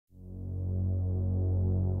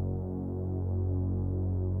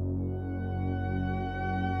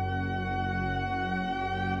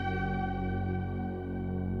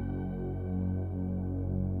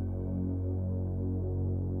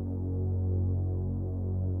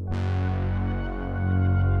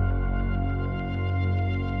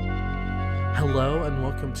Hello and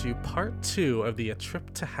welcome to part 2 of the A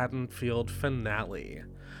Trip to Haddonfield finale.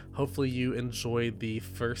 Hopefully you enjoyed the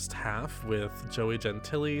first half with Joey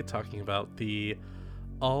Gentili talking about the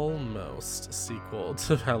almost sequel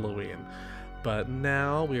to Halloween. But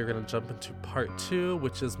now we are going to jump into part 2,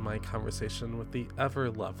 which is my conversation with the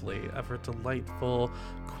ever lovely, ever delightful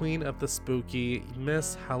queen of the spooky,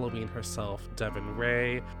 Miss Halloween herself, Devin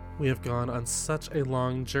Ray. We have gone on such a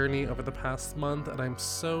long journey over the past month, and I'm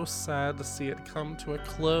so sad to see it come to a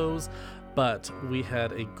close. But we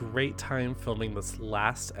had a great time filming this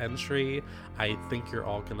last entry. I think you're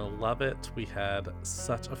all gonna love it. We had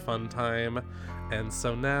such a fun time. And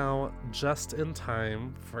so now, just in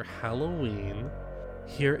time for Halloween,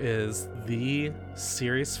 here is the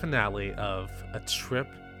series finale of A Trip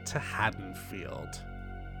to Haddonfield.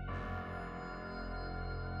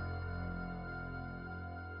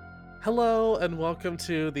 Hello and welcome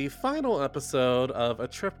to the final episode of A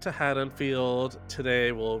Trip to Haddonfield.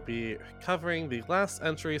 Today we'll be covering the last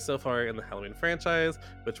entry so far in the Halloween franchise,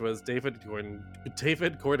 which was David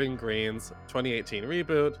Gordon Green's 2018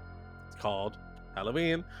 reboot. It's called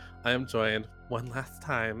Halloween. I am joined one last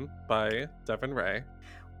time by Devin Ray.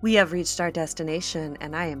 We have reached our destination,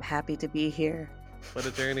 and I am happy to be here. What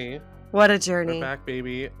a journey. What a journey. We're back,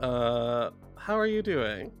 baby. How are you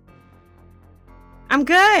doing? I'm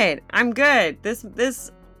good. This was a good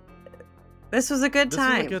time. This was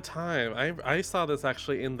a good time. I saw this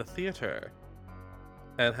actually in the theater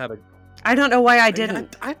and had a... I don't know why I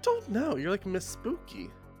didn't. I don't know. You're like Miss Spooky.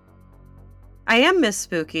 I am Miss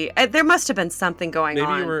Spooky. There must have been something going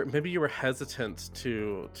on. Maybe you were hesitant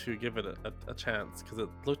to give it a chance because it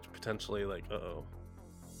looked potentially like, uh-oh.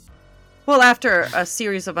 Well, after a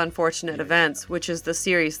series of unfortunate events, which is the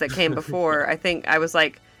series that came before, I think I was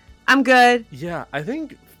like, I'm good. Yeah, I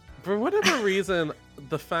think for whatever reason,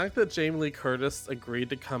 the fact that Jamie Lee Curtis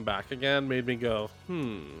agreed to come back again made me go,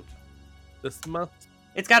 it's got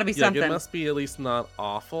to be something. It must be at least not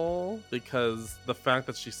awful, because the fact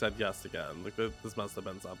that she said yes again, like this must have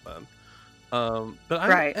been something.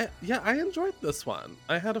 I enjoyed this one.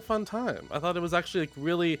 I had a fun time. I thought it was actually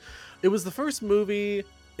it was the first movie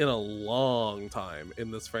in a long time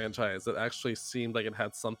in this franchise that actually seemed like it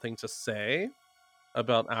had something to say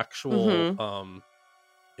about actual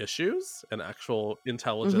issues and actual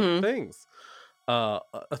intelligent things,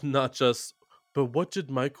 not just, but what did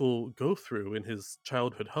Michael go through in his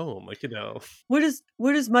childhood home, what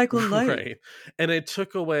is Michael like? Right. And it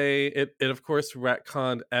took away it of course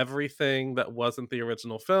retconned everything that wasn't the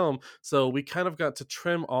original film, so we kind of got to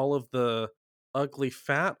trim all of the ugly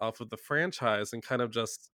fat off of the franchise and kind of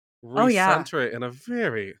just recenter it in a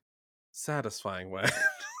very satisfying way.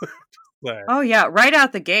 Oh yeah, right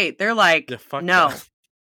out the gate, they're like, no, that.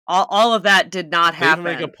 all of that did not happen.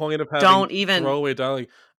 They even make a point of having throwaway dialogue.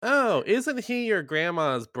 Oh, isn't he your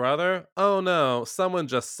grandma's brother? Oh no, someone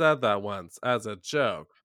just said that once as a joke.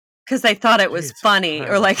 Because they thought it was funny,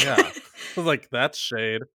 or like, yeah. I was like, that's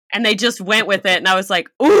shade. And they just went with it, and I was like,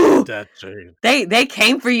 ooh, that shade. They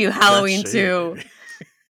came for you, Halloween too.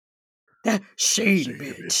 That shade,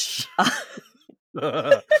 bitch.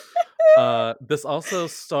 This also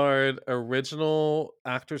starred original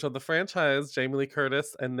actors of the franchise, Jamie Lee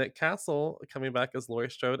Curtis and Nick Castle, coming back as Laurie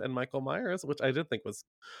Strode and Michael Myers, which I did think was...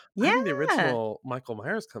 I think the original Michael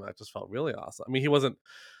Myers comeback just felt really awesome. I mean, he wasn't...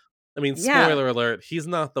 spoiler alert, he's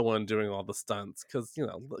not the one doing all the stunts, because,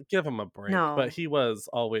 give him a break. No. But he was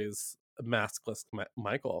always maskless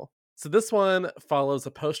Michael. So this one follows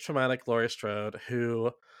a post-traumatic Laurie Strode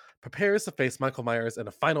who prepares to face Michael Myers in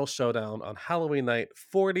a final showdown on Halloween night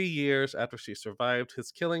 40 years after she survived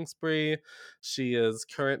his killing spree. She is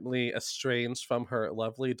currently estranged from her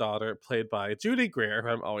lovely daughter, played by Judy Greer, who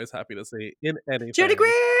I'm always happy to see in anything. Judy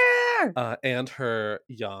Greer! And her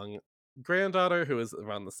young granddaughter, who is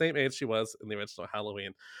around the same age she was in the original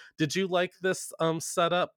Halloween. Did you like this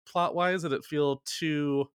setup plot-wise? Did it feel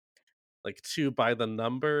too by the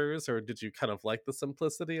numbers, or did you kind of like the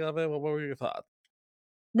simplicity of it? What were your thoughts?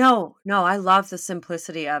 No, I love the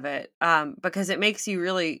simplicity of it, because it makes you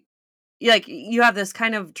really, like, you have this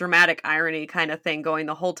kind of dramatic irony kind of thing going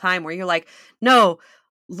the whole time where you're like, no,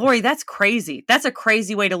 Laurie, that's crazy. That's a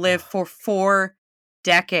crazy way to live for 4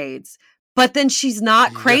 decades. But then she's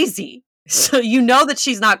not crazy. So you know that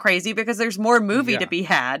she's not crazy because there's more movie to be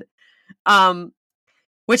had.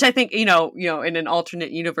 Which I think, in an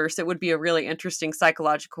alternate universe, it would be a really interesting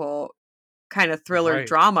psychological kind of thriller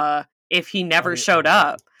drama if he never showed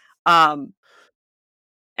up. And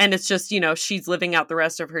it's just, she's living out the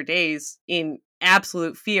rest of her days in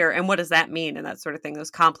absolute fear. And what does that mean? And that sort of thing,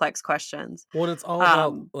 those complex questions. Well, it's all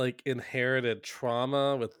about inherited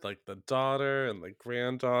trauma with the daughter and the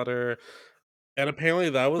granddaughter. And apparently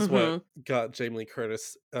that was what Mhm. got Jamie Lee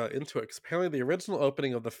Curtis into it. Because apparently the original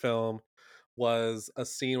opening of the film was a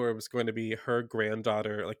scene where it was going to be her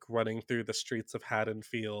granddaughter like running through the streets of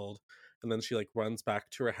Haddonfield, and then she like runs back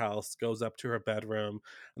to her house, goes up to her bedroom,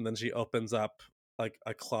 and then she opens up like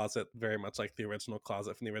a closet, very much like the original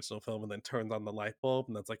closet from the original film, and then turns on the light bulb,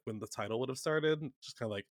 and that's like when the title would have started. Just kind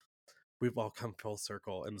of like we've all come full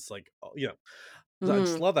circle, and it's like, oh, so I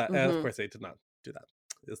just Mhm. love that. And of Mhm. course, they did not do that.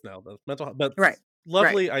 It's now the mental health, but Right. Right.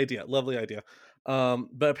 lovely idea, lovely idea.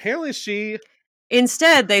 But apparently she,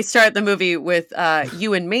 Instead, they start the movie with,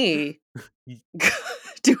 you and me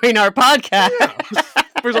doing our podcast. yeah.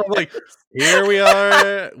 First of all, like, here we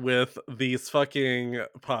are with these fucking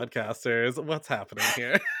podcasters. What's happening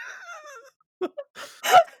here?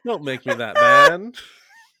 Don't make me that mad.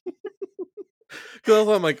 Because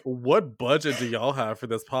I'm like, what budget do y'all have for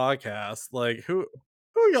this podcast? Like, who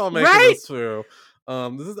are y'all making Right? this through?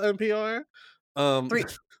 This is NPR. Um, Three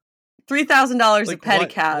 $3,000 like, of petty why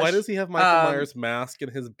cash. does he have Michael Um, Myers' mask in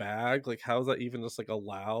his bag? Like, how is that even just like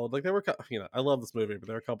allowed? Like, there were, I love this movie, but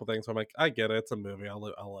there are a couple things where I'm like, I get it, it's a movie, I'll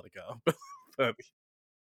let it go. But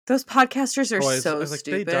those podcasters are oh, I so was like,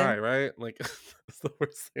 they die, stupid. right? Like, that's the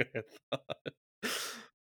worst thing I thought.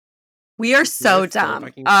 We are We're so so dumb.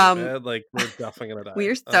 fucking stupid. Like, we're definitely We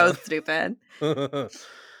gonna are so stupid.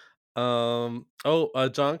 die.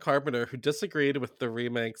 John Carpenter, who disagreed with the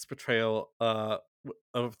remake's portrayal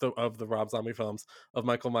of the Rob Zombie films of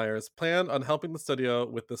Michael Myers, planned on helping the studio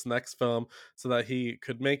with this next film so that he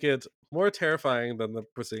could make it more terrifying than the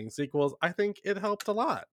preceding sequels. I think it helped a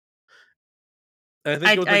lot. And I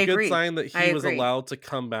think it was I a good agree. sign that I he was agree. allowed to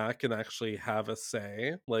come back and actually have a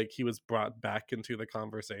say. Like, he was brought back into the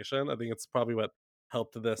conversation. I think it's probably what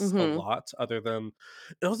helped this a Mhm. lot, other than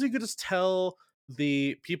also you could just tell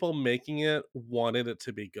the people making it wanted it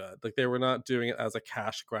to be good. Like, they were not doing it as a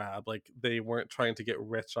cash grab. Like, they weren't trying to get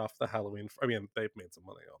rich off the Halloween. I mean, they've made some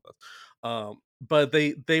money on this. But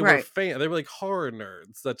they were Right. they were like horror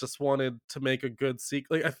nerds that just wanted to make a good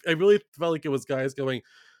sequel. Like, I really felt like it was guys going,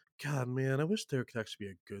 God, man, I wish there could actually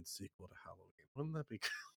be a good sequel to Halloween. Wouldn't that be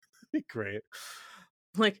be great?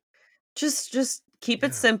 Like, just keep it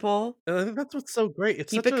Yeah. simple, And I think that's what's so great.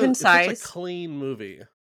 keep it It's such a concise. clean movie.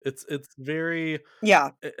 It's very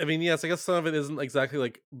Yeah. I mean, yes, I guess some of it isn't exactly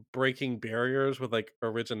like breaking barriers with like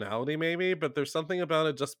originality maybe, but there's something about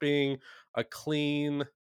it just being a clean,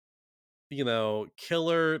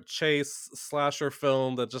 killer chase slasher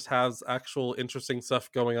film that just has actual interesting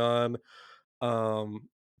stuff going on. um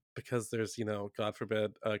because there's, god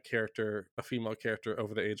forbid, a female character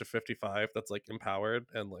over the age of 55 that's like empowered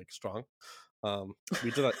and like strong.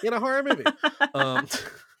 We did that in a horror movie. um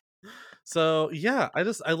so yeah,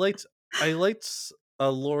 I liked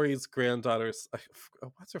Laurie's granddaughter's,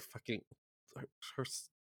 what's her fucking her, her s-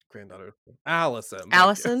 granddaughter, Allison. Thank you.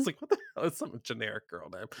 It's Allison? like, what the hell is some generic girl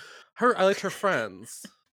name? I liked her friends.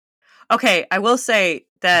 Okay, I will say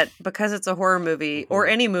that because it's a horror movie or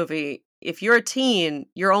Hmm. any movie, if you're a teen,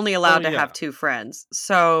 you're only Oh allowed to have yeah. 2 friends.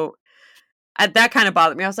 So, that kinda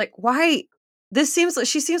bothered me. I was like, "Why this seems like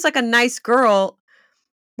she seems like a nice girl.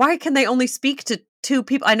 Why can they only speak to 2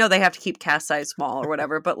 people?" I know they have to keep cast size small or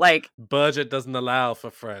whatever, but, like Budget doesn't allow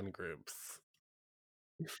for friend groups.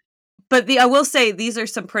 but I will say these are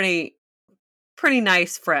some pretty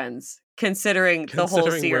nice friends considering the whole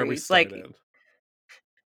Considering where we series. Like, started.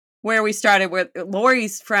 where we started with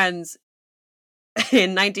Laurie's friends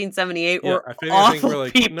in 1978 Yeah, were if anything, I think we're awful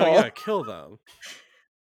like, no, yeah, people. kill them.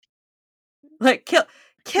 Like, Kill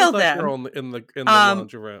kill that them. girl in the Um,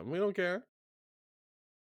 laundry room. We don't care.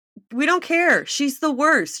 we don't care. She's the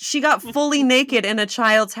worst. She got fully naked in a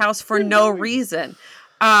child's house for For no no reason. reason.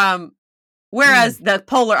 Um, whereas the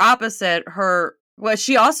polar opposite,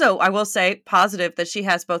 she also, I will say, positive that she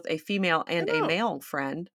has both a female I and a know. male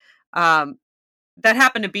friend, um, that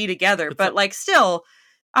happen to be together. It's But a like, still,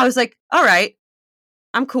 I was like, all right,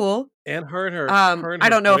 I'm cool. and her and I her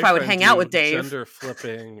don't know if I would boyfriend hang out do with Dave. gender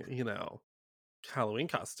flipping, Halloween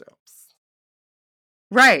costumes.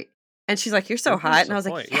 Right. And she's like, "You're so Maybe hot." that's And I the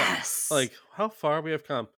was point. like, Yeah. "Yes." Like, how far we have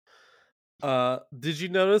come. Did you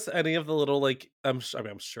notice any of the little, like, I mean,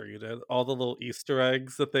 I'm sure you did. All the little Easter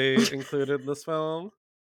eggs that they included in this film?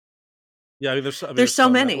 Yeah, I mean, There's there's so so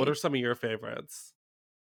many. What are many. some of your favorites?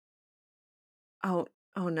 Oh,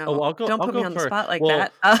 oh Oh, no. well, Don't I'll put me go on the first. spot like Well,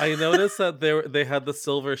 that. I noticed that they had the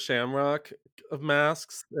silver shamrock of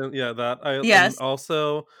masks, and yeah, that I and Yes.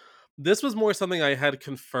 also This was more something I had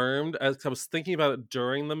confirmed as I was thinking about it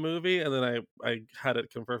during the movie, and then I had it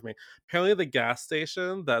confirmed for me. Apparently, the gas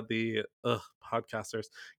station that the podcasters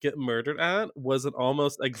get murdered at was an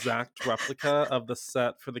almost exact replica of the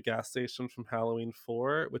set for the gas station from Halloween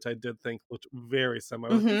 4, which I did think looked very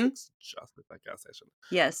similar. Like, this Mhm. looks just like that gas station.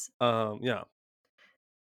 Yes. Yeah.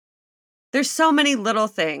 There's so many little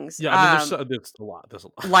things, Yeah, I mean, there's a lot. There's a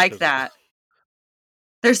lot. like There's a lot. that.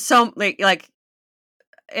 There's so like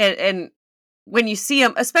and when you see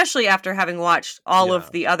them, especially after having watched all of Yeah.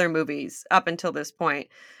 the other movies up until this point,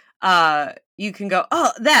 you can go,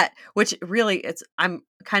 "Oh, that," which really I'm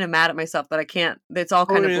kind of mad at myself that I can't it's all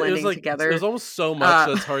Oh, I kind of mean, it was blending like it together. was almost so much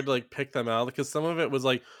that Uh, it's hard to, like, pick them out because some of it was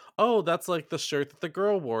like, "Oh, that's, like, the shirt that the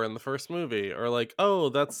girl wore in the first movie," or like, "Oh,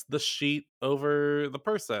 that's the sheet over the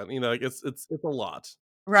person," like, it's a lot.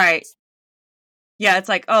 right. It's Yeah, it's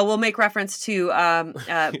like, "Oh, we'll make reference to,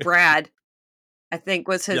 Brad," I think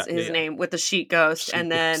was Yeah, yeah, his yeah. name, with the sheet ghost, She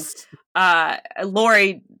and then, goes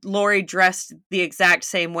Lori dressed the exact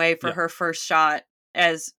same way for Yeah. her first shot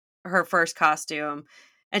as her first costume,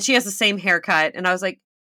 and she has the same haircut, and I was like,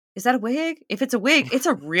 "Is that a wig?" If it's a wig, it's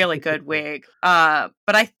a really good wig,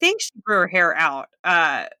 but I think she grew her hair out,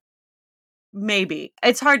 maybe.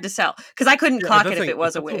 It's hard to tell because I couldn't Yeah, clock it that's if like it if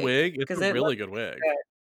was a it's a wig wig, it's because a it really looked good wig. good,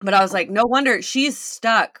 but I was like, "No wonder she's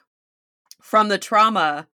stuck from the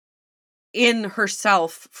trauma in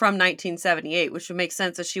herself from 1978, which would make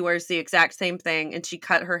sense as she wears the exact same thing and she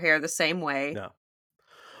cut her hair the same way." Yeah.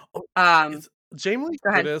 Oh, Um, it's Jamie Lee go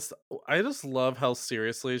ahead. Curtis. I just love how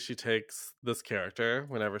seriously she takes this character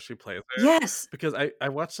whenever she plays her, Yes. because I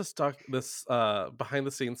watched this behind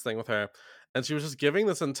the scenes thing with her, and she was just giving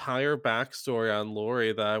this entire backstory on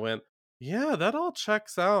Lori that I went, "Yeah, that all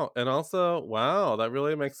checks out," and also, wow, that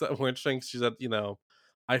really makes it more interesting. She said,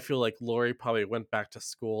 "I feel like Lori probably went back to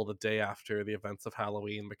school the day after the events of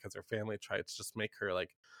Halloween because her family tried to just make her,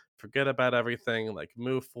 like, forget about everything, like,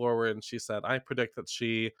 move forward," and she said, "I predict that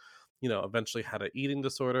she eventually had an eating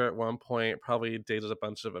disorder at one point, probably dated a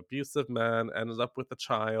bunch of abusive men, ended up with a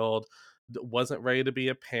child, wasn't ready to be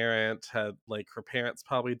a parent, had like her parents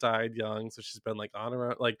probably died young, so she's been like on her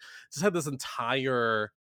own, like just had this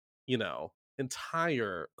entire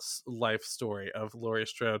life story of Laurie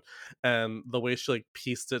Strode, and the way she like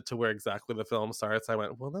pieced it to where exactly the film starts, I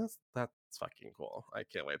went, well, that's fucking cool. I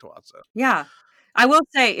can't wait to watch it. Yeah. I will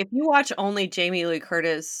say, if you watch only Jamie Lee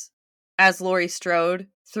Curtis as Laurie Strode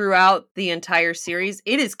throughout the entire series,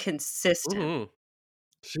 it is consistent. Hmm.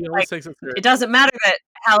 She Like, always takes it it seriously. doesn't matter that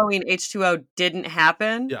Halloween H2O didn't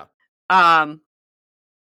happen, Yeah. um,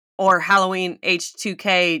 or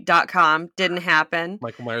HalloweenH2K.com didn't happen.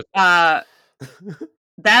 Michael Myers. Uh,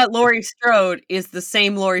 that Laurie Strode is the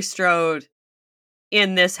same Laurie Strode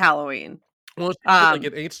in this Halloween. Well, she said, like, Um,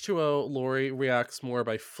 in H2O, Laurie reacts more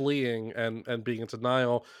by fleeing and being in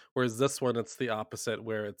denial, whereas this one, it's the opposite,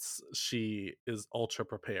 where she is ultra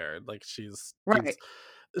prepared. Like, right.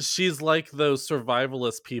 she's like those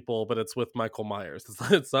survivalist people, but it's with Michael Myers.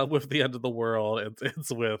 It's not with the end of the world.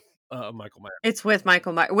 It's with Michael Myers. It's with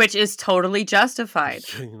Michael Myers, which is totally justified.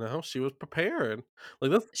 She was prepared.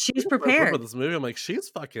 Like She's that's what I love about prepared. this movie. I'm like, she's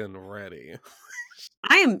fucking ready.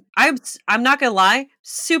 I'm not gonna lie,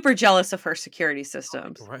 super jealous of her security Like,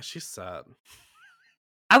 systems. right? She's sad.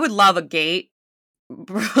 I would love a gate,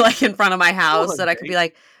 like, in front of my Oh, house that I could be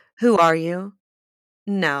like, "Who are you?"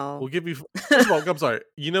 we'll "No." give you. First of all, I'm sorry.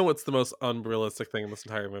 You know what's the most unrealistic thing in this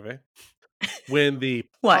entire movie? When the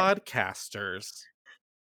What? podcasters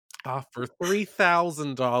offer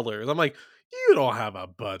 $3,000. I'm like, you don't have a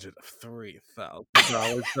budget of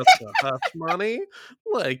 $3,000 just for hush money.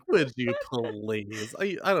 Like, would you please?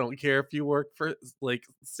 I don't care if you work for like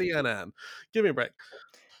CNN. Give me a break.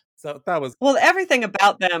 So that was Well, everything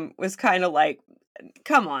about them was kinda like,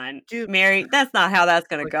 "Come on, give Mary, that's not how that's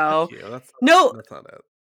gonna like fuck go." you. No, That's not it.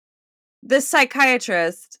 the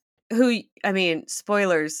psychiatrist I mean,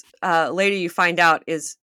 spoilers, later you find out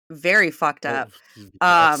is very fucked Oh, up,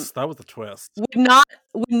 um, yes, that was a twist. would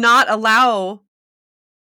not allow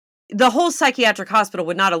the whole psychiatric hospital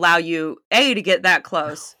would not allow you, A, to get that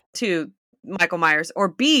close to Michael Myers, or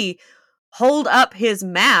B, hold up his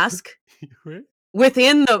mask Right?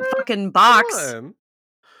 within the fucking box. Come on.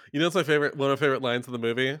 It's my favorite one of my favorite lines in the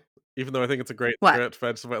movie, even though I think it's a great What? stretch, but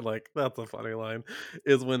I just went like, "That's a funny line,"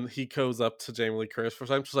 is when he goes up to Jamie Lee Curtis for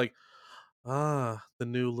time, she's like, "Ah, the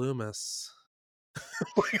new Loomis."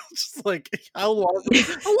 Like, it's just like, how long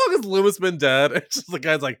has Loomis been dead? It's just the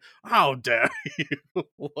guy's like, "How dare you?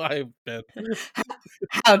 I've been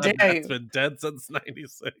How that dare man's you? been dead since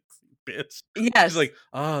 '96, you bitch. She's Yes. like,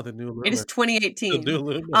 "Ah, the new It is Loomis. The new 2018.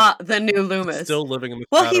 Loomis." The new Loomis. Still living in the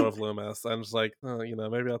Well, shadow of Loomis. I'm just like, "Oh,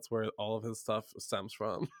 maybe that's where all of his stuff stems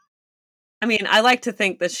from." I mean, I like to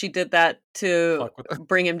think that she did that to Fuck with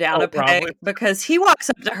bring him down Oh, a probably. peg because he walks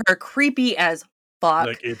up to her creepy as Like,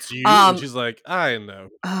 fuck. "It's you?" And Um, she's like, "I know who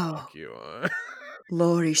the "Oh, fuck you are."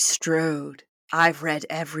 Laurie Strode, I've read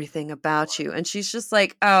everything about you." And she's just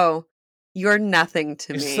like, "Oh, you're nothing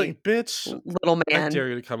to It's just me, like, "Bitch, little I man. dare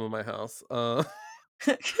you to come in my house."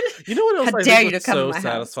 You know what How else I dare think you was to come in so my house."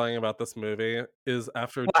 satisfying about this movie is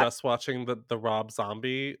after What? just watching the Rob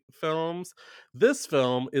Zombie films, this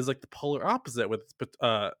film is like the polar opposite with its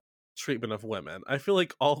treatment of women. I feel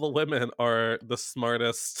like all the women are the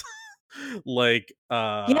smartest, like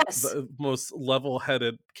Yes. the most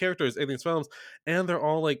level-headed characters in these films, and they're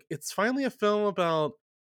all like, it's finally a film about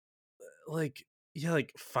like yeah,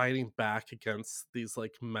 like fighting back against these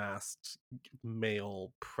like masked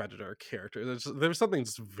male predator characters. There's something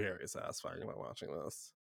just very satisfying about watching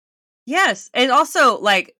this. Yes, and also,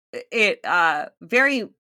 like, very,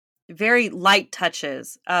 very light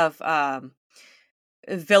touches of,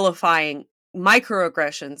 vilifying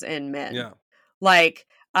microaggressions in men. Yeah. Like,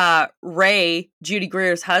 Ray, Judy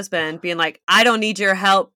Greer's husband, being like, "I don't need your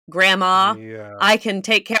help, grandma. Yeah. I can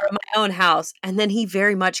take care of my own house," and then he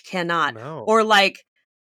very much cannot. No. Or, like,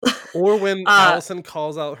 Or when uh, Allison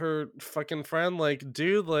calls out her fucking friend, like,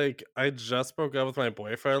 dude, like, I just broke up with my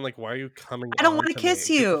boyfriend. Like, why are you coming "I don't on wanna to me? kiss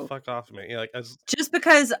Get the you." fuck off me. Yeah, like, Just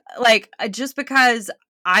because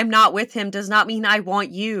I'm not with him does not mean I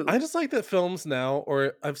want you. I just like that films now,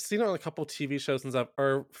 or I've seen it on a couple TV shows and stuff,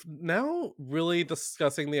 are now really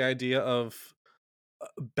discussing the idea of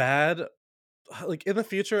bad like in the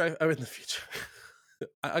future in the future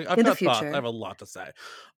I've In the got thoughts. I future. have a lot to say.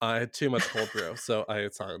 I had too much cold brew, so I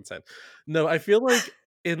it's not insane. No, I feel like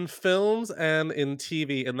in films and in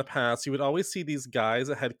TV in the past, you would always see these guys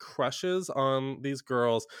that had crushes on these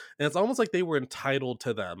girls, and it's almost like they were entitled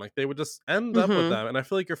to them. Like they would just end up with Mhm. them. And I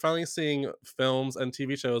feel like you're finally seeing films and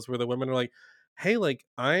TV shows where the women are like, hey, like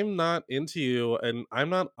I'm not into you and I'm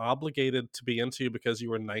not obligated to be into you because you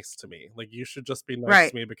were nice to me. Like you should just be nice to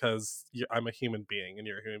Right. me because I'm a human being and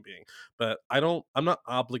you're a human being. But I'm not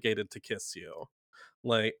obligated to kiss you.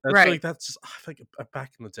 Like I feel like Right. that's just I feel like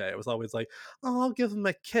back in the day it was always like, oh, I'll give him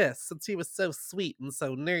a kiss since he was so sweet and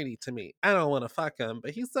so nerdy to me. I don't want to fuck him,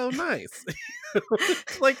 but he's so nice.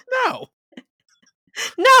 It's like no.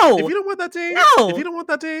 If No! you don't want that day, if you No! don't want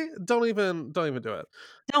that day, don't even do it.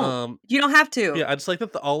 Don't. Um You don't have to. yeah, I just like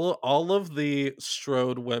that all of the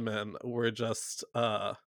Strode women were just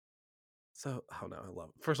so oh no, I love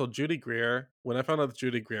it. First of all, Judy Greer. When I found out that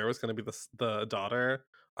Judy Greer was going to be the daughter,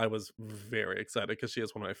 I was very excited because she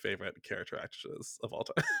is one of my favorite character actresses of all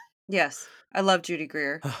time. Yes. I love Judy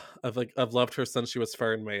Greer. I've loved her since she was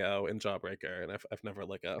Fern Mayo in Jawbreaker, and I've never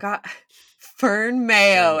let go. God, Fern Fern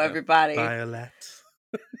Mayo, Mayo, everybody. Violet,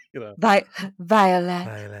 you know, Violet.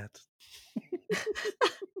 Violet.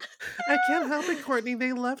 I can't help it, Courtney.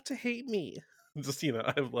 They love to hate me. Just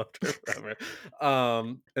I've loved her forever.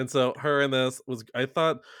 And so her in this was I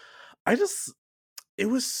thought I just it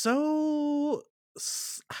was so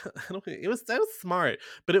I don't think it was so smart,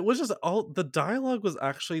 but it was just all the dialogue was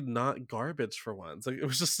actually not garbage for once. Like it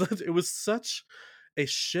was just it was such a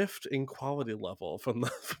shift in quality level from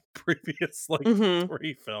the previous like Mhm.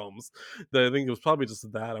 three films that I think it was probably just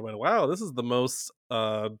that I went, wow, this is the most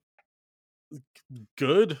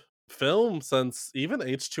good film since even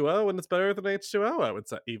H2O, and it's better than H2O, I would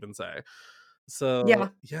say even say. So, Yeah.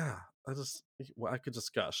 yeah, I could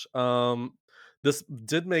just gush. This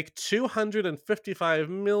did make $255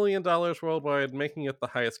 million worldwide, making it the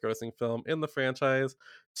highest grossing film in the franchise.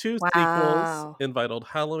 Two sequels Wow. entitled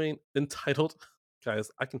guys,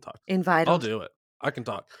 I can talk. I'll Entitled. do it. I can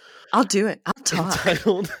talk. I'll do it. I'll talk.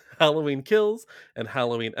 Entitled Halloween Kills and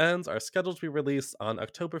Halloween Ends are scheduled to be released on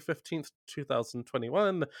October 15th,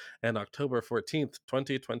 2021 and October 14th,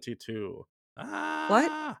 2022. What?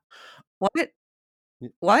 Ah! What? Y-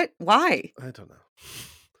 What? Why? I don't know.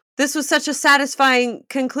 This was such a satisfying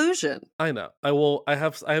conclusion. I know. I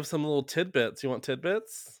have some little tidbits. You want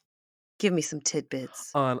tidbits? Give me some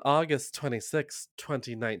tidbits. On August 26,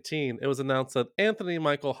 2019, it was announced that Anthony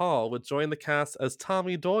Michael Hall would join the cast as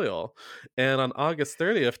Tommy Doyle. And on August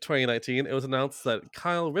 30th, 2019, it was announced that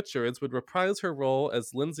Kyle Richards would reprise her role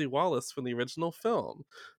as Lindsay Wallace from the original film.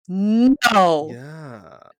 No.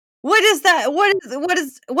 Yeah, What is that?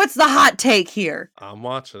 What's the hot take here? I'm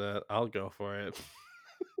watching it. I'll go for it.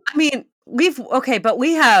 I mean, but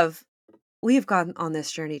we've gone on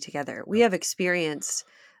this journey together. We have experienced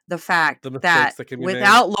the fact The mistakes that that can be made.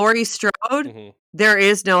 without Laurie Strode, Mhm. there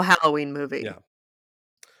is no Halloween movie. Yeah.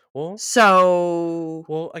 Well, So,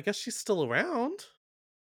 well, I guess she's still around.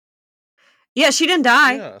 yeah, she didn't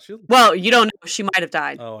die. Yeah, she. Well, you don't know. She might have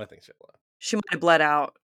died. Oh, I think she will. She might have bled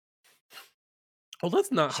out. Well,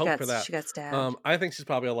 let's not hope for that. She got stabbed. I think she's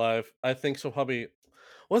probably alive. I think she'll probably.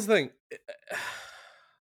 What's the thing?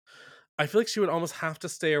 I feel like she would almost have to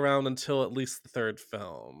stay around until at least the third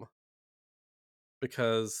film,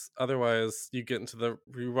 because otherwise you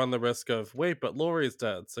run the risk of, wait, but Laurie's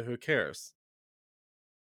dead, so who cares?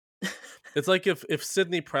 It's like if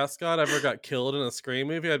Sidney Prescott ever got killed in a Scream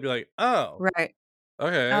movie, I'd be like, oh, Right.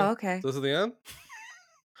 okay, Oh, okay. so this is the end.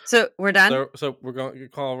 So, we're done? So we're going to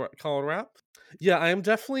call it a wrap. Yeah, I am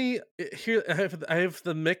definitely here. I have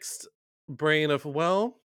the mixed brain of,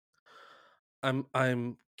 well,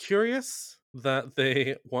 I'm curious that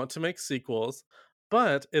they want to make sequels,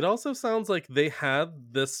 but it also sounds like they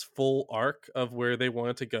had this full arc of where they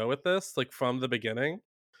wanted to go with this, like from the beginning.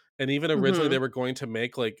 And even originally they Mhm. were going to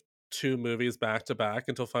make like two movies back to back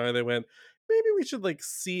until finally they went, maybe we should like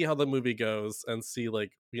see how the movie goes and see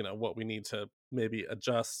like, what we need to maybe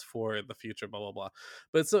adjust for the future, blah blah blah.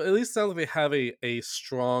 But so at least sounds like they have a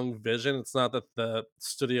strong vision. It's not that the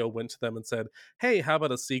studio went to them and said, hey, how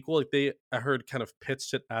about a sequel? Like I heard kind of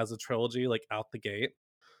pitched it as a trilogy, like out the gate.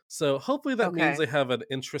 So hopefully that means Okay. they have an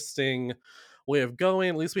interesting way of going.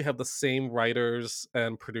 At least we have the same writers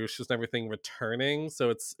and producers and everything returning. So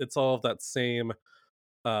it's all of that same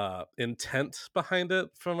intent behind it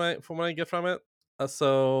from what I get from it.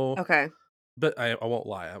 So Okay. but I won't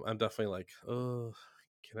lie. I'm definitely like, oh,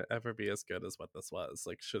 can it ever be as good as what this was?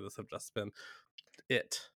 Like, should this have just been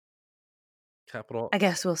it? Capital. I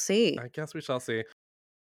guess we'll see. I guess we shall see.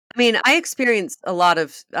 I mean, I experienced a lot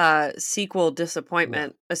of, sequel Yeah.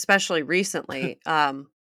 disappointment, especially recently.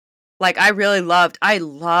 Like, I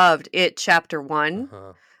loved It Chapter 1,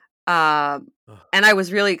 Uh-huh. um, Ugh, and I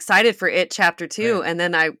was really excited for It Chapter 2, same. and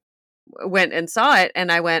then I went and saw it,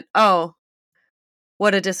 and I went, "Oh,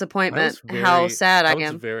 what a I was disappointment. How very sad I I was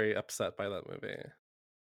am." very upset by that movie.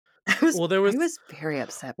 was Well, there I was was very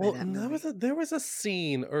upset by Well, that movie. there was a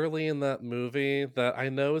scene early in that movie that I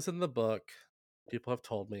know is in the book. People have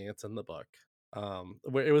told me it's in the book.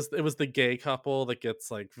 Where it was the gay couple that gets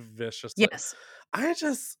like viciously. Yes. I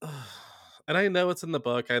just and I know it's in the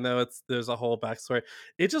book. I know there's a whole backstory.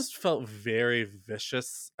 It just felt very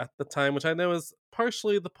vicious at the time, which I know is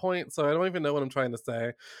partially the point. So I don't even know what I'm trying to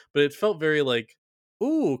say, but it felt very like,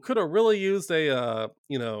 ooh, could have really used a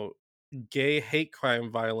gay hate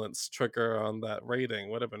crime violence trigger on that rating.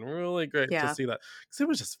 Would have been really great to Yeah. see that, because it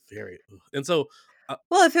was just very ugh. And so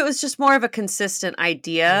Well, if it was just more of a consistent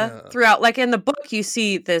idea yeah. throughout, like in the book, you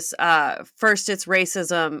see this first it's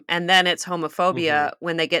racism and then it's Hmm. homophobia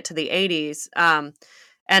when they get to the 80s, and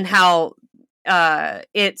how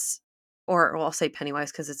it's, or well, I'll say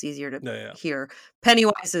Pennywise because it's easier to Yeah, yeah, hear.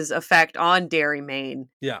 Pennywise's effect on Derry Maine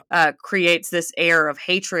yeah. creates this air of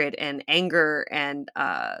hatred and anger and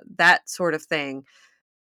that sort of thing,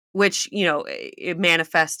 which it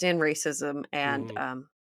manifests in racism and Hmm.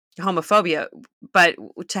 homophobia. But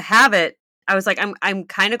to have it, I was like, I'm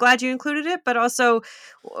kind of glad you included it, but also,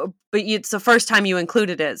 it's the first time you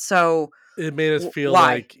included it, so It made us feel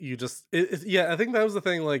why? like you just yeah, I think that was the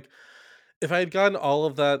thing. Like, if I had gotten all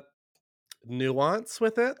of that nuance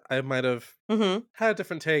with it, I might have Hmm. had a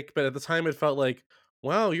different take. But at the time, it felt like,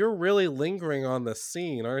 wow, you're really lingering on this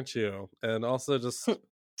scene, aren't you? And also just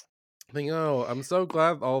thinking, oh, I'm so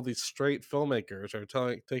glad all these straight filmmakers are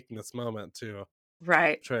taking this moment to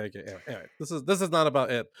Right. try again. Anyway, this is not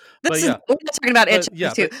about it, but This is yeah, we're not talking about it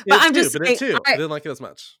chapter two, but but it I'm too, just but it saying, too. I I didn't like it as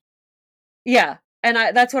much. yeah, and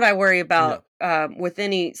that's what I worry Yeah, about with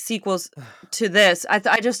any sequels to this.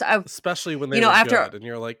 I just especially when they were after, good, and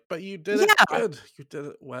you're like, but you did it yeah, good. You did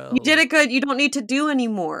it you did well. it good. You don't need to do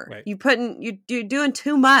anymore. Right. You're doing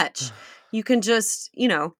too much. You can just,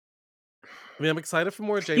 I mean, I'm excited for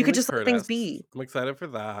more you Jamie could Lee just let things Curtis. be. I'm excited for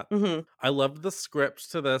that. Mhm. I loved the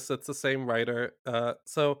script to this. It's the same writer.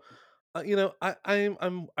 So, I'll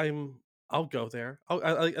go there.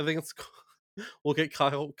 I think it's we'll get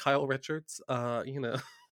Kyle Richards.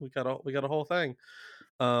 We got a whole thing.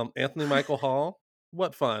 Anthony Michael Hall.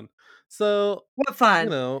 What fun. So, What fun.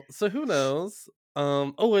 so who knows?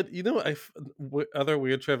 Oh, and other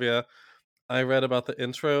weird trivia. I read about the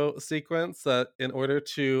intro sequence that in order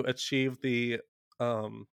to achieve the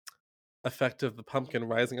um effect of the pumpkin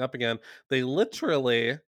rising up again, they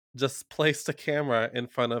literally just placed a camera in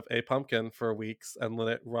front of a pumpkin for weeks and let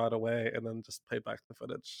it rot away and then just played back the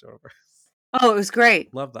footage over. Oh, it was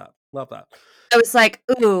great. Love that. Love that. I was like,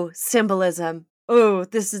 "Ooh, symbolism. Ooh,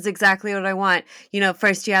 this is exactly what I want."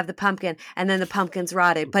 First you have the pumpkin, and then the pumpkin's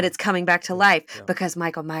rotted, but Hmm. it's coming back to Yeah, life yeah. because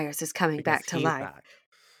Michael Myers is coming Because back to he's life. back.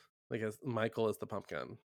 Like as Michael is the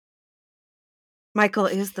pumpkin. Michael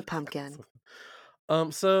is the pumpkin.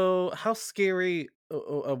 So how scary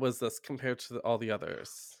was this compared to all the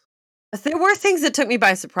others? There were things that took me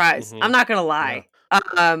by surprise. Hmm. I'm not gonna Yeah. lie.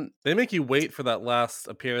 Um, They make you wait for that last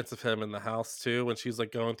appearance of him in the house too, when she's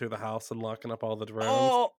like going through the house and locking up all the rooms.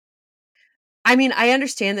 oh, I mean, I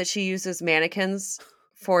understand that she uses mannequins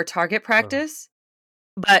for target Uh, practice,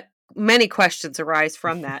 but many questions arise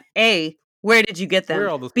from that. A, where did you get where are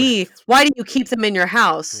them? all those B, mannequins why do you keep them in your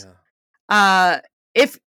house? from? Uh,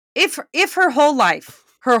 if if her whole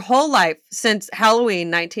life since Halloween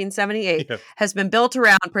 1978 Yeah. has been built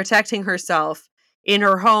around protecting herself in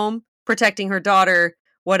her home, protecting her daughter,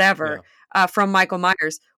 whatever, Yeah. from Michael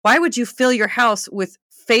Myers, why would you fill your house with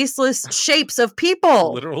faceless shapes of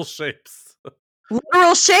people? Literal shapes.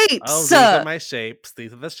 Literal Oh, shapes. these are my shapes.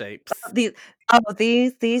 These are the shapes.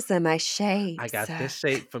 These these are my I shapes. got this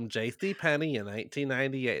shape from J.C. Penney in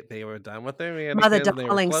 1998. They were done with their Mother mannequins and they were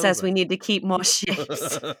Darling says we closing. need to keep more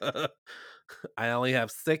shapes. I only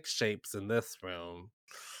have 6 shapes in this room.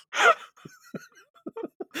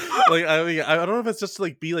 Like, I mean, I don't know if it's just to,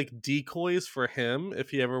 like, be, like, decoys for him if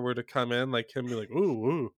he ever were to come in, like, him be like,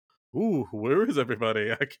 "Ooh, ooh, ooh, where is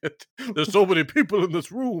everybody? I can't there's so many people in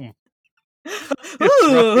this room." It's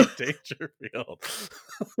Ooh. Rodney Dangerfield.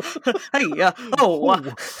 Hey, oh.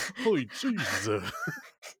 Oh, holy jeez.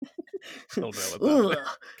 Oh, no, what's happening? Ugh.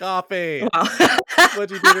 Coffee. Wow.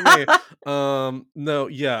 What'd you do to me? No,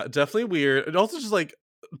 yeah, definitely weird. And also just like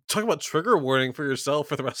talk about trigger warning for yourself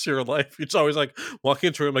for the rest of your life. You're just always like walking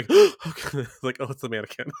into a room like, okay, like, oh, it's a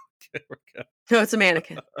mannequin. Okay, we're No, it's a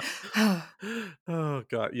mannequin. good. Oh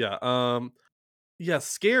god, yeah. Yeah,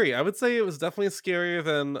 scary. I would say it was definitely scarier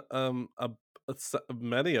than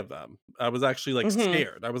many of them. I was actually like Mhm.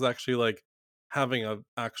 scared. I was actually like having a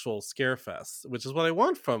actual scare fest, which is what I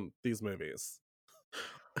want from these movies.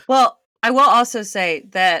 Well, I will also say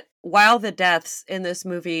that while the deaths in this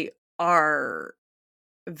movie are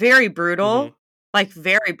very Hmm. brutal, like,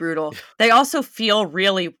 very brutal, they also feel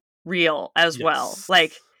really real as well. Yes.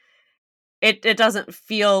 Like, it doesn't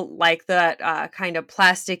feel like that, kind of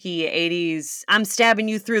plasticky '80s, "I'm stabbing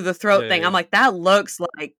you through the Yeah, throat" yeah, thing. I'm yeah. like, "That looks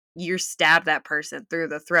like you stabbed that person through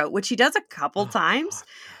the throat," which he does a couple Oh times, god,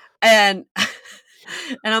 yeah. and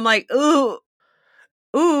Yeah. and I'm like, "Ooh,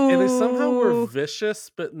 And they somehow were ooh." vicious,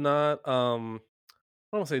 but not I don't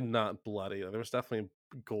wanna say not bloody. There was definitely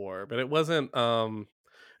gore, but it wasn't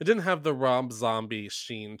it didn't have the Rob Zombie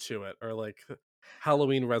sheen to it or like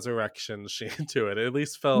Halloween Resurrection sheen to it. It at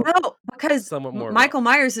least felt No, because somewhat more raw. Michael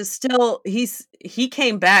Myers is still he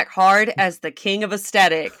came back hard as the king of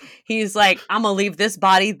aesthetic. He's like, "Imma leave this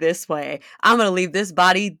body this way. I'm gonna leave this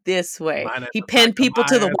body this way." My name He is pinned Michael people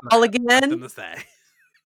to the Myers, and I wall have again. nothing to say.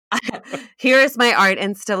 Here is my art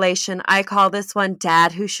installation. I call this one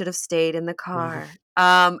 "Dad Who Should Have Stayed in the Car."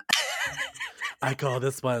 I call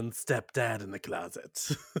this one stepdad in the closet.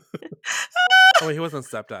 Oh wait, he wasn't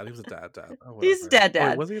stepdad. He was a dad. Oh He's whatever. dead Oh wait,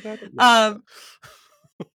 dad. was he a dad? Yeah, Um,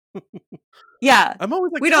 dad. yeah, I'm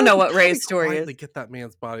always like, we don't know what how did he Ray's story quietly is. get that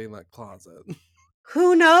man's body in that closet?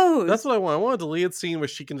 Who That's knows? what I want. I want a deleted scene where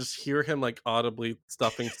she can just hear him like audibly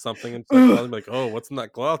stuffing something into that closet and be like, oh, what's in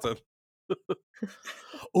that closet?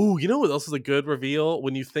 Oh, you know what else is a good reveal?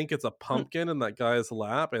 When you think it's a pumpkin in that guy's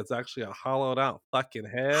lap, it's actually a hollowed out fucking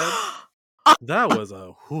head. That was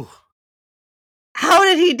a whew. How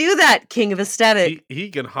did he do that, king of aesthetic?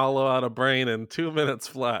 He can hollow out a brain in 2 minutes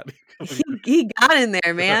flat. He got in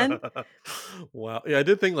there, man. Wow. Yeah, I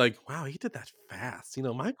did think like, wow, he did that fast.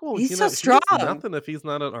 Michael, He's so he is strong. nothing if he's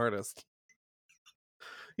not an artist.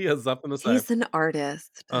 He has nothing to say. He's an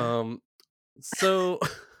artist. Um, so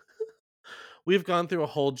we've gone through a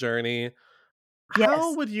whole journey. How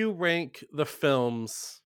Yes. would you rank the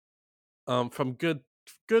films from good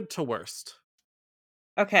to worst?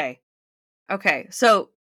 Okay. Okay. So,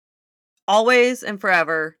 Always and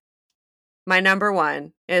Forever, my number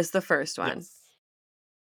 1 is the first one. Yes.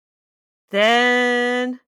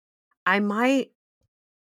 Then I might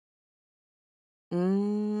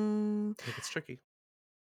mm, It gets tricky.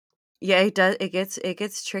 yeah, it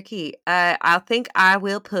gets tricky. I think I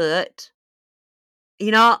will put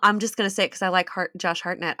I'm just gonna say it because I like Josh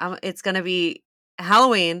Hartnett. It's gonna be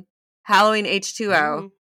Halloween, Halloween H2O,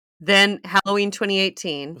 Mm, then Halloween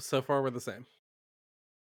 2018, so far we're the same.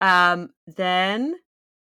 then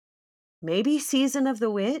maybe Season of the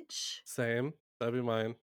Witch, Same. That'd be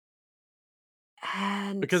mine.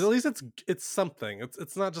 and Because at least it's something.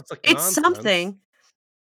 It's not just like it's nonsense. something.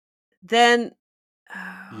 Then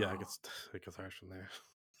Yeah, oh, it gets harsh from there.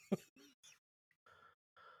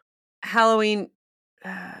 Halloween,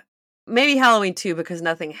 uh, maybe Halloween 2 because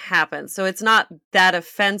nothing happens, so it's not that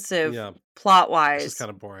offensive Yeah, it's just plot-wise. kind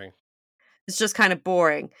of boring. It's just kind of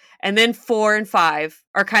boring. And then 4 and 5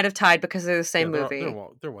 are kind of tied because they're the Yeah, same movie.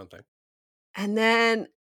 they're one thing. And then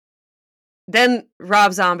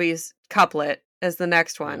Rob Zombie's Couplet is the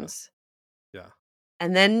next Yeah, ones. yeah,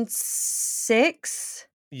 And then 6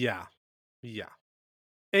 yeah, yeah.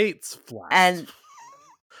 Eight's flat. and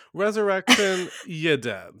Resurrection, you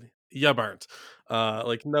dead. You burnt.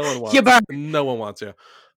 Like you burn. no one wants you.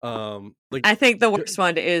 Like I think the g- worst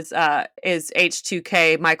one is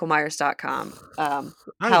H2K michaelmyers.com, I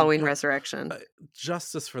Halloween want Resurrection. uh,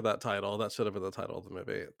 justice for that title. That should have been the title of the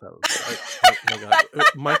movie. That was my god.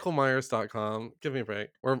 MichaelMyers.com. Give me a break.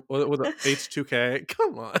 Or was it H2K?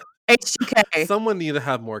 Come on. H2K. Someone needed to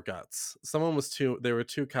have more guts. Someone was too they were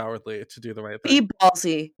too cowardly to do the right thing. Be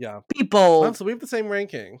ballsy. Yeah. Be Wow, bold. so we have the same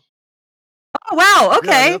ranking. Oh, wow, Yeah,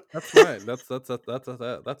 I mean okay. that's fine.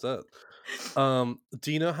 That's it.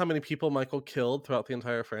 Do you know how many people Michael killed throughout the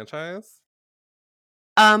entire franchise?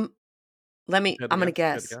 Um, Good to I'm gonna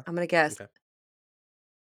guess. Good to guess. guess. I'm gonna guess. Okay.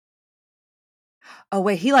 Oh,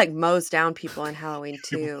 wait, he, like, mows down people in Halloween He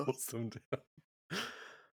too. mows them down.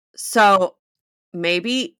 So,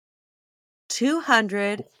 maybe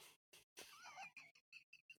 200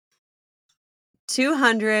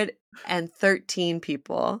 213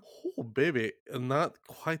 people. Oh, baby, not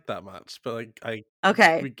quite that much, but like we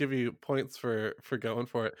Okay. give you points for going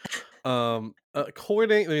for it.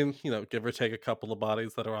 According, I mean, give or take a couple of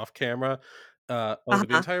bodies that are off camera. Over the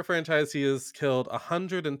Uh-huh. entire franchise, he has killed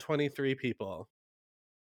 123 people.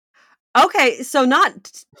 Okay, so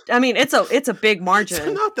not I mean, it's a big So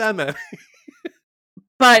margin, not that many.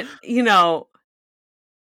 but,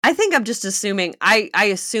 I think I'm just assuming I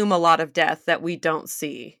assume a lot of death that we don't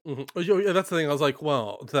see, Oh, yeah, that's the thing. I was like,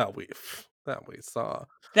 well, that we saw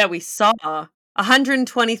that we saw.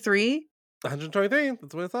 123? 123.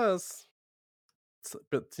 That's what it says.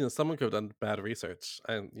 But someone could have done bad research,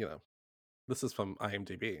 and this is from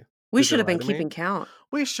IMDb. We Did they should have lie been to me? keeping count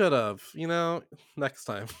We should have. Next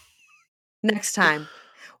time. next time.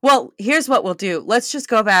 Well, here's what we'll do. Let's just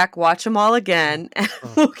go back, watch them all again, and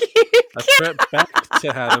Oh, we'll keep a count. trip back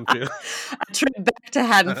to Haddonfield. A trip back to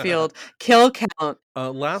Haddonfield. Kill count.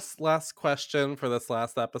 Last question for this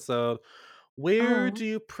last episode. Where Oh. do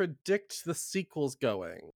you predict the sequel's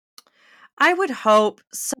going? I would hope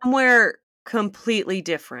somewhere completely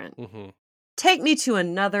different. Hmm. Take me to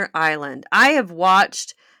another island. I have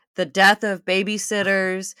watched the death of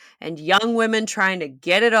babysitters and young women trying to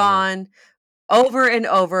get it Yeah. on over and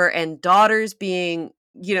over, and daughters being,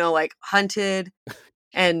 like hunted,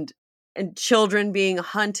 and children being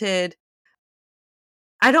hunted.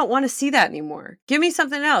 I don't want to see that anymore. Give me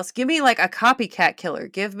something else. Give me like a copycat killer.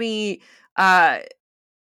 Give me uh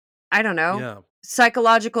I don't know, Yeah.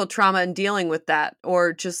 psychological trauma and dealing with that,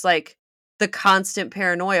 or just like the constant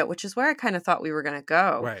paranoia, which is where I kind of thought we were going to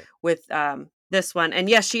go Right. with this one. And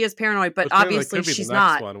yes, she is paranoid, but Which then that obviously could be the she's next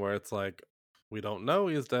not one where it's like, we don't know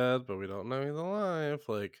he's dead, but we don't know he's alive.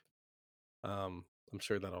 Like, I'm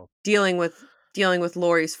sure that'll. dealing with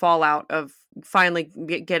Lori's fallout of finally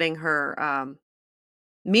getting her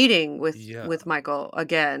meeting Yeah. with Michael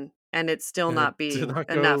again, and it's still And it not did being not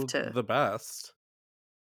enough go to. the best.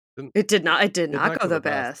 Didn't It did did not not go go the the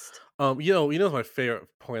best. best. My favorite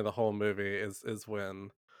point of the whole movie is when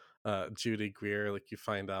Judy Greer, like, you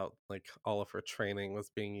find out like all of her training was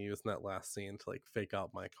being used in that last scene to like fake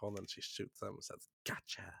out Michael, and then she shoots him and says,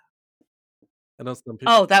 "Gotcha." I know some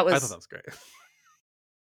people. Oh, that I thought that was was great.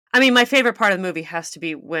 I mean, my favorite part of the movie has to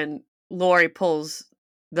be when Laurie pulls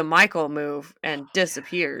the Michael move and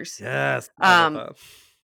disappears. Yes, I love Um, that.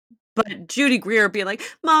 but Judy Greer being like,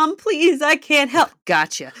 "Mom, please, I can't help."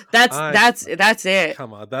 Gotcha. I That's it.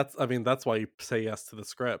 Come on, that's why you say yes to the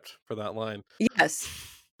script for that line. Yes.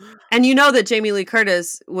 And you know that Jamie Lee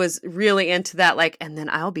Curtis was really into that, like, and then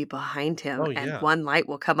I'll be behind him Oh and yeah. one light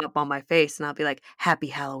will come up on my face and I'll be like, "Happy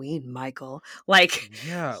Halloween, Michael." Like,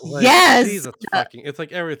 Yeah, like, yes. Jesus fucking it's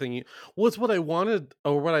like everything you was what I wanted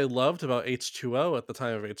or what I loved about H2O at the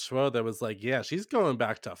time of H2O that was like, yeah, she's going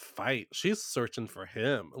back to fight. She's searching for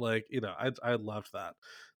him. Like, I loved that.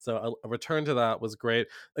 So a return to that was great.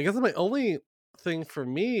 I guess my only thing for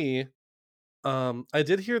me, I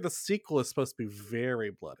did hear the sequel is supposed to be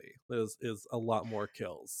very bloody. Is a lot more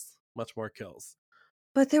kills. Much more kills.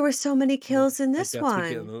 But there were so many Well, kills in I this guess we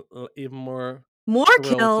get one. even more More thrills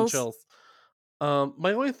and kills. chills.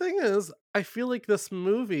 My only thing is, I feel like this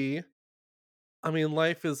movie, I mean,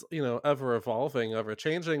 life is, ever evolving, ever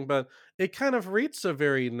changing, but it kind of reached a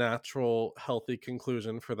very natural, healthy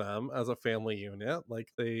conclusion for them as a family unit. Like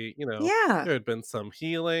there Yeah. had been some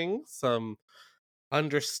healing, some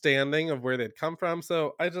understanding of where they'd come from.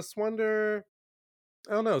 So I just wonder,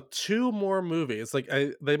 I don't know, 2 more movies. Like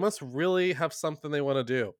they must really have something they want to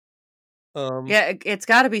do. Um Yeah, it's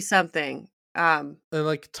gotta be something. and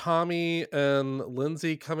like Tommy and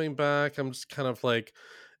Lindsay coming back, I'm just kind of like,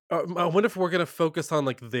 I wonder if we're gonna focus on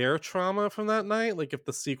like their trauma from that night. Like if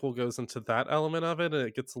the sequel goes into that element of it and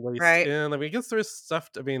it gets laced Right. in. I mean, I guess there's stuff.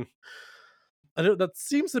 I mean, I know that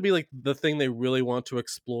seems to be like the thing they really want to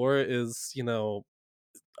explore is,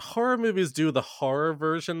 horror movies do the horror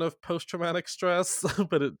version of post traumatic stress,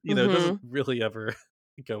 but it doesn't Mhm. really ever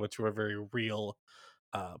go into a very real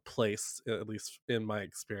place, at least in my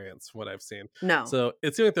experience, from what I've seen. No. So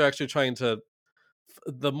it seems like they're actually trying to.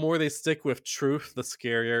 The more they stick with truth, the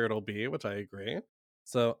scarier it'll be, which I agree.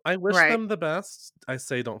 So I wish Right. them the best. I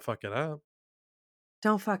say, don't fuck it up.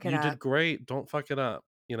 Don't fuck it You did up. great. Don't fuck it up.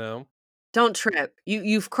 You know. Don't trip.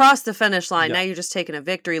 You've crossed the finish line, Yeah. now you're just taking a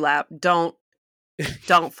victory lap. Don't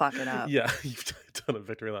fuck it up. Yeah, you've done a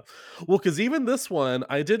victory lap. Well, because even this one,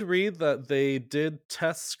 I did read that they did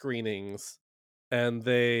test screenings and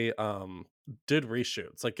they did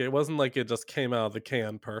reshoots. Like it wasn't like it just came out of the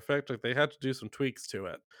can perfect. Like they had to do some tweaks to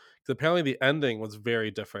it. Because apparently the ending was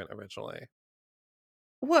very different originally.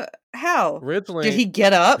 What? How? Did Originally, he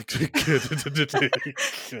get up? get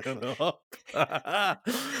up.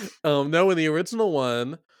 No, in the original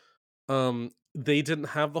one, they didn't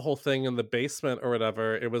have the whole thing in the basement or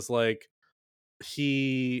whatever. It was like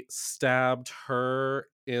he stabbed her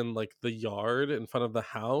in like the yard in front of the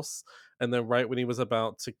house, and then right when he was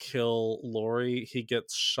about to kill Lori, he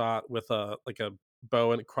gets shot with a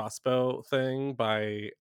bow and crossbow thing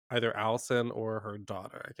by either Allison or her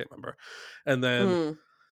daughter. I can't remember. And then Mm.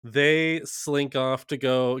 they slink off to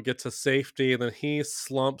go get to safety, and then he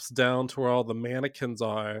slumps down to where all the mannequins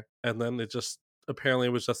are, and then it just apparently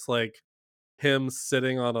was just like him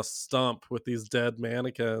sitting on a stump with these dead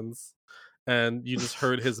mannequins, and you just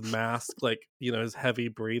heard his mask, like, his heavy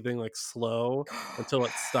breathing, like, slow until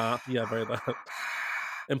it stopped. Yeah, very loud,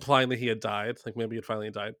 implying that he had died, like, maybe he had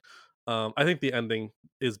finally died. I think the ending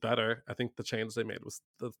is better. I think the change they made was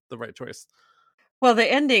the right choice. Well,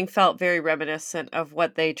 the ending felt very reminiscent of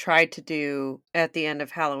what they tried to do at the end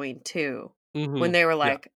of Halloween 2, when Mhm. they were Yeah.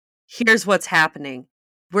 like, "Here's what's happening.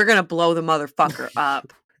 We're gonna blow the motherfucker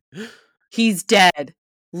up. He's dead.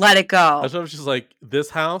 Let it I go. was just like, "This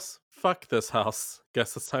house? Fuck this house.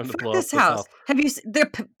 Guess it's time to Fuck blow up this this house." house. Have you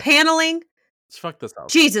the paneling? Fuck this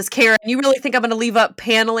house. Jesus, Karen, you really think I'm gonna leave up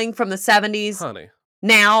paneling from the '70s Honey,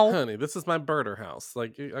 now? honey, this is my birder house,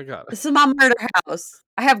 like, I got it." This is my murder house.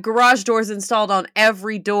 I have garage doors installed on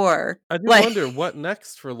every door. I do Like, wonder what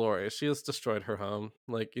next for Lori. She has destroyed her home.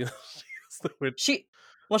 Like, she is the witch. she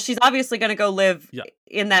well, she's obviously gonna go live Yeah.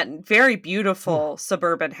 in that very beautiful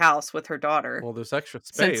suburban house with her daughter, Well, there's extra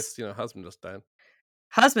since space. Husband just died.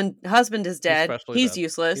 husband is He's dead. freshly He's dead. He's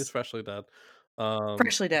useless. freshly dead.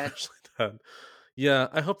 Freshly dead. Freshly dead. Yeah,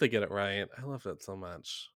 I hope they get it right. I love it so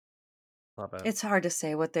much. Love it. It's hard to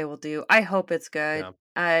say what they will do. I hope it's Yeah. good.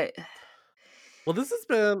 I Well, this has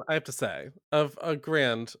been, I have to say, of a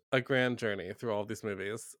grand journey through all of these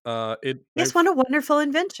movies. Yes, what a wonderful What a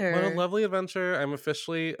adventure. lovely adventure. I'm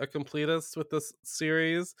officially a completist with this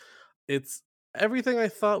series. It's everything I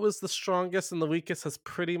thought was the strongest and the weakest has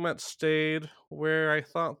pretty much stayed where I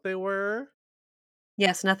thought they were.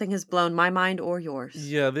 Yes, nothing has blown my mind or yours.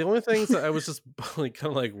 Yeah, the only things that I was just like kind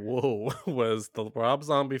of like whoa was the Rob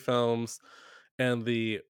Zombie films and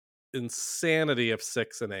the insanity of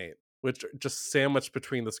 6 and 8, which are just sandwiched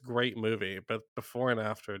between this great movie, but before and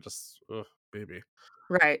after, just baby.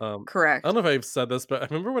 Right, I don't correct. know if I've said this, but I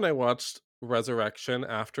remember when I watched Resurrection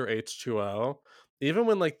after H2O, even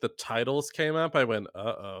when like the titles came up, I went, "Uh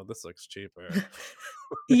oh, this looks cheaper." Like,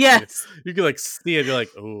 Yes. you can like see it, you're like,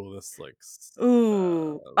 "Oh, this looks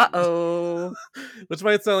Ooh, bad." uh-oh. Which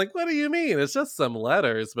might sound like, "What do you mean? It's just some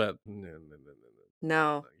letters," but no, no, no, no, no,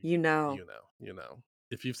 No, no. you know. You know.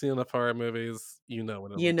 If you've seen enough horror movies, you know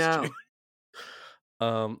when it You looks cheap.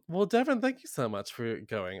 know. Well, Devin, thank you so much for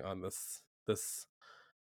going on this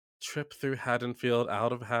trip through Haddonfield,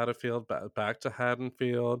 out of Haddonfield, back to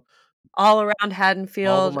Haddonfield, All around all the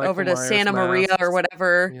Haddonfield, Michael over to Myers Santa Maria or masks,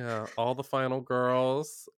 whatever. yeah, all the final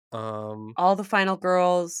girls, All the Final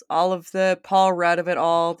Girls, all of the Paul Rudd of it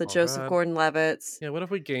all, the Paul Joseph Rudd. Gordon-Levitts. Yeah, what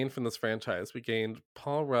have we gained from this franchise? We gained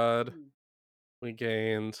Paul Rudd. Mm. We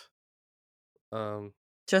gained, um,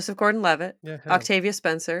 Joseph Gordon-Levitt, yeah, him. Octavia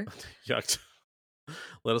Spencer, Yuck.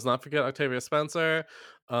 Let us not forget Octavia Spencer.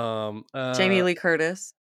 Um, Jamie uh, Lee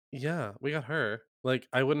Curtis. yeah, we got her. Like,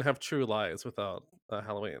 I wouldn't have True Lies without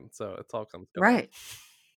Halloween, so it's all comes together. Right.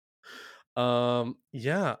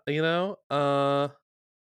 Yeah,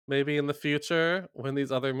 maybe in the future when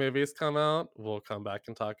these other movies come out, we'll come back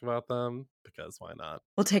and talk about them because why not?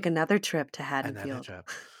 We'll take another trip to Another Haddonfield. trip.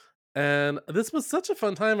 And this was such a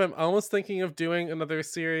fun time. I'm almost thinking of doing another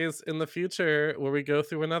series in the future where we go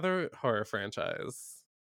through another horror franchise.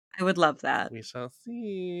 I would love that. We shall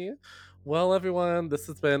see. Well, everyone, this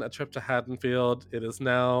has been a trip to Haddonfield. It is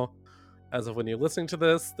now, as of when you're listening to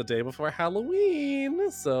this, the day before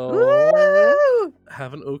Halloween. So Woo!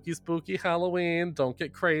 have an ooky spooky Halloween. Don't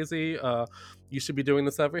get crazy. You should be doing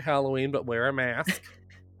this every Halloween, but wear a mask.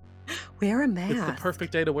 Wear a It's the mask.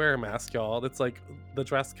 perfect day to wear a mask, y'all. It's like the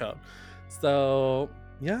dress code. So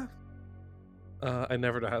yeah. I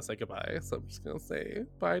never know how to say goodbye, so I'm just gonna say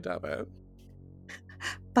bye, Devin.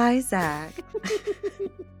 Bye, Zach.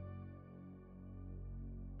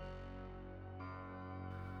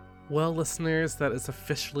 Well, listeners, that is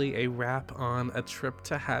officially a wrap on A Trip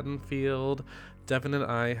to Haddonfield. Devin and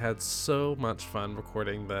I had so much fun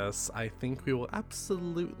recording this. I think we will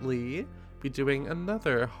absolutely be doing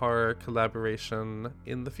another horror collaboration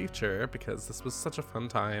in the future because this was such a fun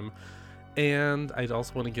time. And I'd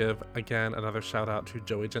also want to give, again, another shout out to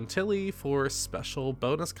Joey Gentili for special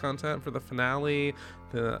bonus content for the finale.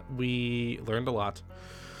 We learned a lot.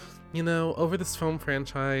 You know, over this film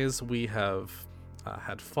franchise, we have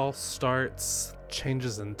had false starts,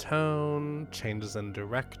 changes in tone, changes in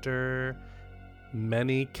director,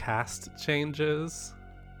 many cast changes.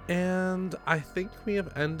 And I think we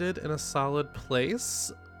have ended in a solid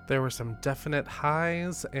place. There were some definite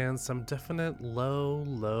highs and some definite low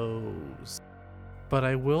lows. But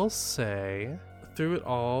I will say, through it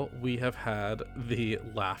all, we have had the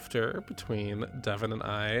laughter between Devin and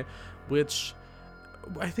I, which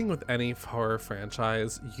I think with any horror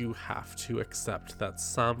franchise, you have to accept that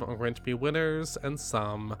some are going to be winners and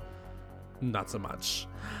some not so much.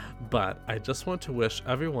 But I just want to wish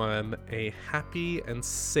everyone a happy and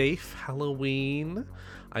safe Halloween.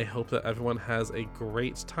 I hope that everyone has a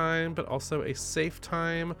great time, but also a safe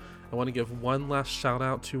time. I want to give one last shout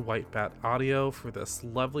out to White Bat Audio for this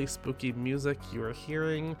lovely spooky music you are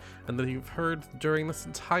hearing and that you've heard during this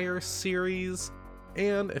entire series.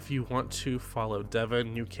 And if you want to follow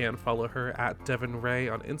Devin, you can follow her at Devin Ray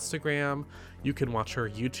on Instagram. You can watch her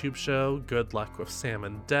YouTube show, Good Luck with Sam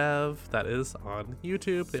and Dev. That is on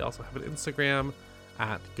YouTube. They also have an Instagram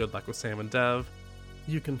at Good Luck with Sam and Dev.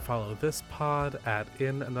 You can follow this pod at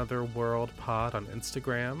In Another World Pod on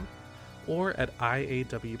Instagram or at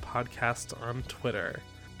IAW Podcast on Twitter.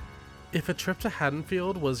 If A Trip to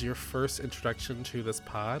Haddonfield was your first introduction to this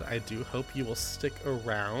pod, I do hope you will stick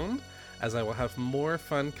around, as I will have more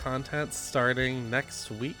fun content starting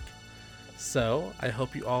next week. So I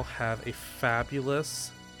hope you all have a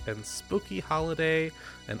fabulous and spooky holiday,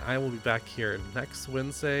 and I will be back here next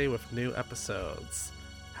Wednesday with new episodes.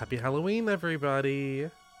 Happy Halloween, everybody!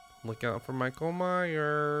 Look out for Michael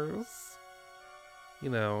Myers. You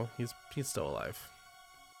know, he's still alive.